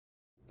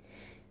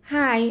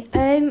Hi,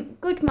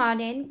 good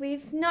morning.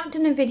 We've not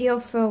done a video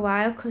for a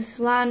while because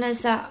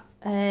Lana's off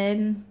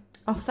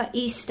at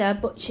Easter,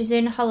 but she's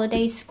in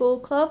holiday school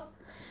club.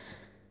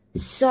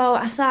 So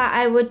I thought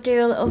I would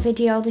do a little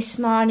video this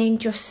morning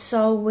just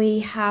so we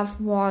have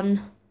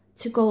one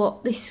to go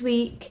up this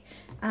week.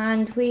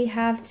 And we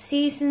have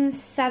season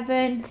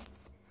 7,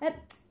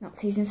 not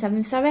season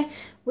 7, sorry.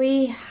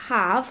 We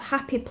have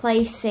Happy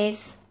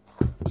Places,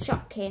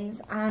 Shopkins,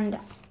 and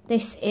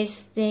this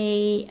is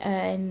the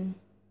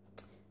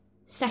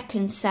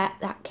second set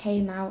that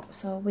came out.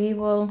 So we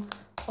will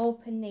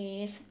open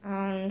these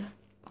and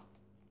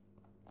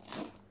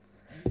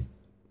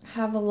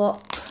have a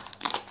look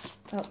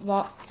at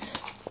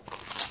what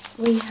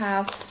we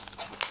have.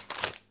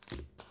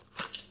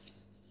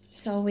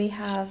 So we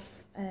have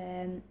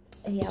a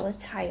yellow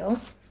tile.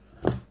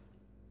 We'll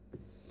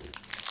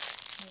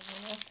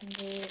open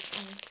these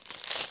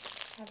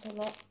and have a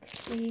look,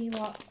 see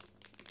what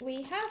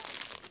we have.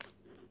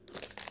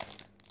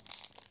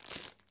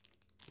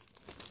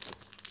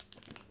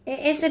 It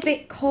is a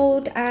bit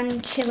cold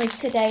and chilly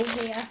today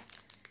here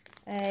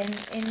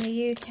in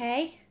the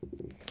UK.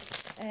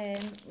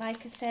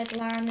 Like I said,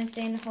 Lana's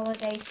in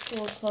holiday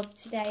school club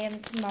today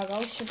and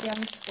tomorrow. She'll be on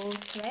a school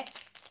trip,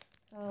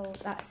 so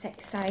that's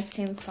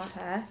exciting for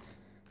her.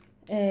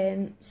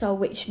 So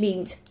which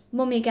means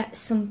Mummy gets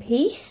some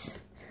peace,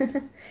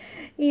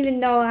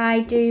 even though I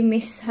do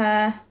miss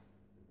her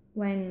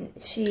when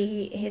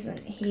she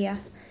isn't here.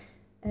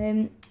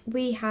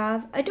 We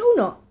have a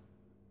donut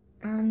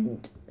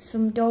and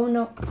some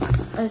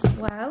donuts as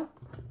well.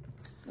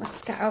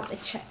 Let's get out the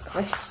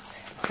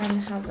checklist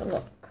and have a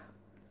look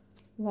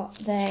what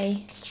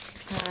they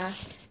are.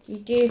 You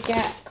do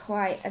get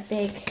quite a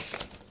big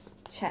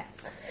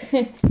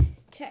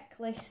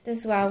checklist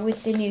as well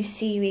with the new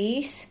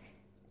series.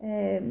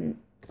 I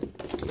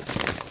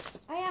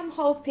am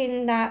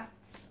hoping that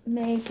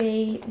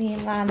maybe me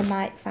and Lana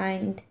might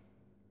find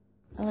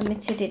a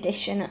limited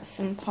edition at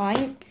some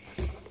point.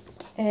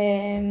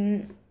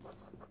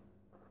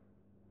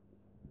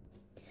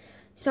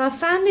 So I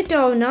found the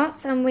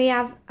donuts, and we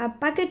have a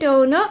bag of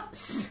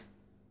donuts.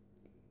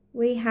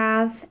 We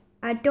have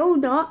a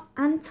donut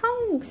and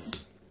tongs,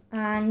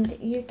 and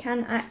you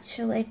can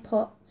actually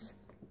put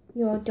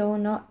your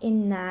donut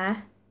in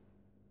there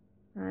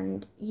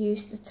and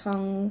use the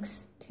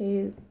tongs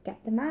to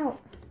get them out.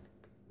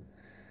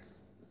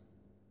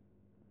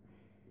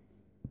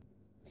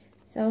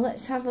 So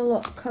let's have a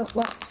look at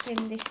what's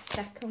in this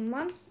second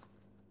one.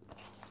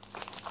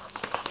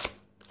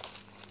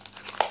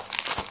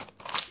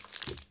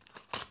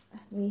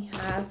 We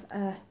have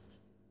a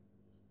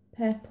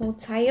purple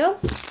tile.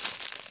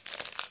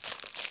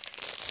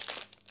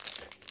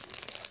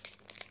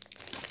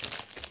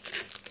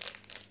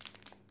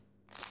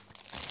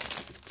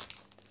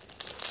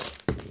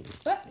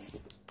 Whoops,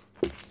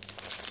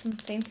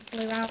 something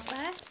flew out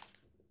there.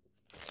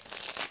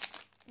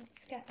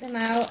 Let's get them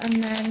out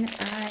and then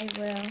I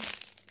will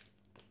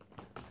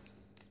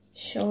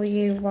show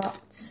you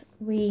what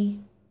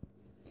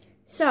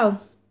So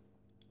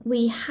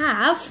we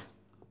have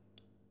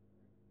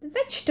the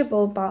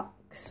vegetable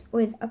box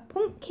with a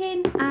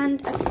pumpkin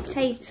and a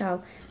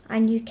potato,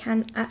 and you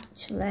can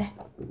actually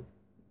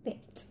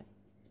fit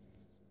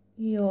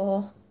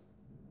your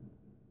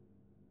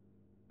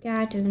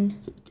garden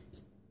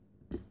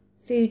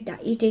food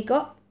that you dig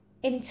up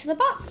into the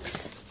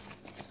box.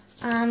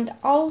 And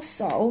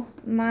also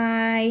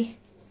my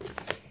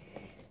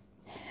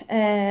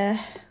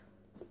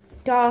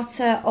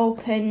daughter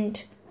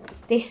opened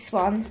this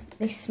one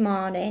this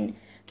morning,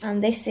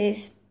 and this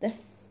is the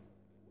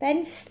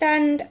pen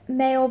stand,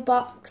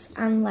 mailbox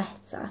and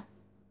letter.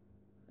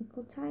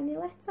 Little tiny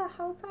letter,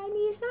 how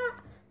tiny is that?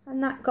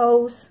 And that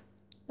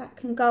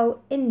can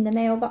go in the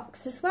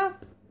mailbox as well.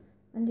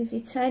 And if you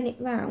turn it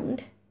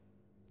round,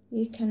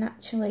 you can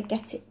actually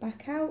get it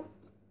back out.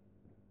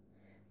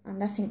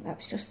 And I think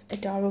that's just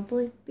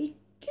adorably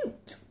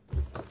cute.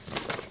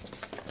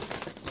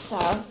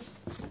 So,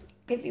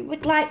 if you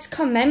would like to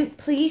comment,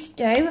 please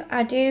do.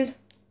 I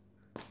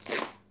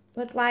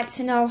would like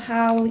to know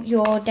how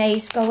your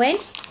day's going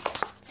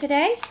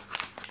today,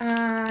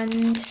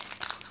 and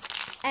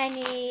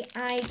any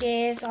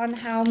ideas on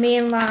how me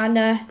and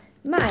Lana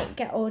might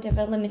get hold of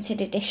a limited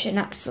edition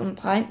at some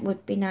point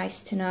would be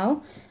nice to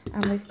know.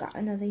 And we've got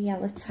another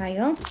yellow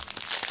tile.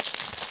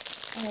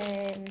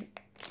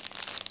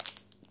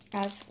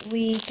 As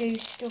we do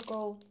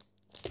struggle,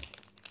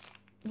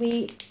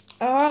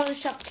 all the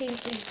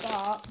Shopkins we've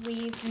got,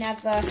 we've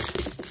never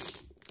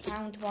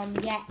found one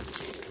yet.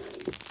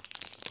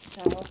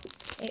 So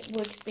it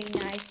would be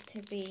nice to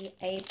be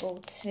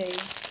able to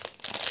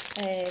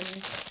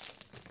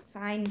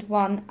find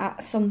one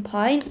at some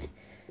point.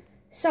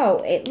 So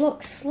it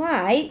looks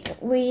like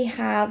we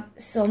have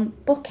some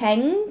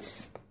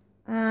bookends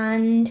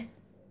and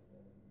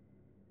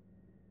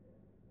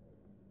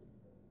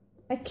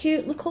a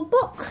cute little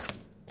book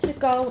to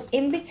go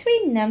in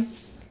between them.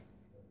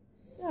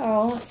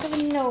 So let's have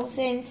a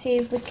nosy and see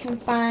if we can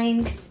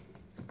find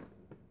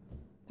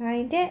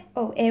it.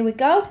 Oh, here we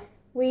go.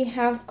 we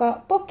have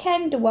got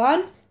bookend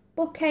 1,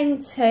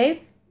 bookend 2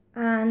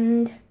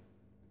 and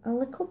a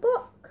little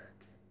book.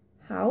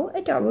 How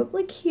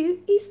adorably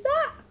cute is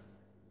that?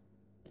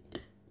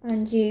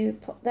 And you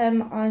put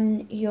them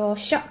on your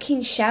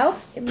Shopkins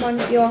shelf in one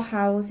of your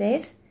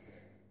houses,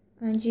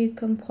 and you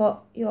can put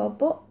your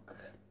book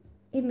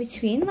in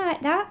between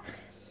like that,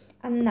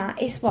 and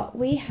that is what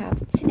we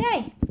have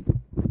today.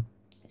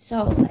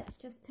 So let's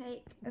just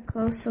take a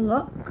closer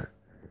look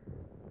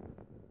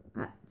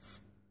at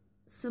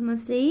some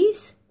of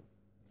these.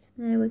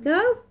 There we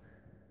go.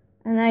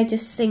 And I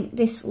just think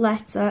this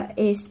letter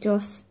is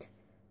just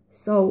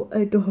so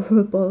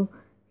adorable.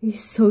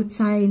 It's so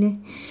tiny.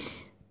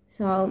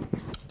 So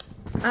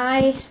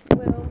I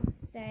will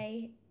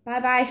say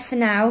bye-bye for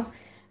now.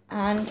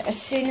 And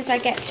as soon as I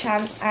get a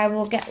chance, I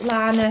will get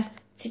Lana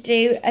to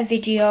do a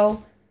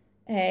video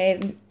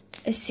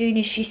as soon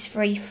as she's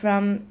free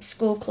from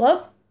school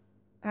club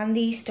and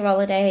the Easter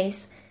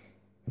holidays.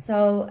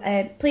 So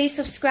please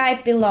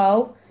subscribe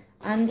below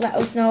and let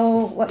us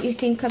know what you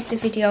think of the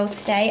video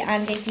today,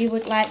 and if you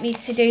would like me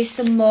to do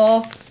some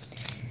more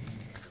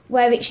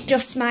where it's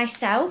just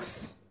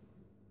myself.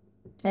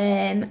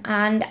 And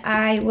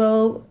I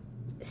will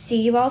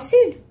see you all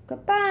soon.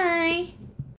 Goodbye.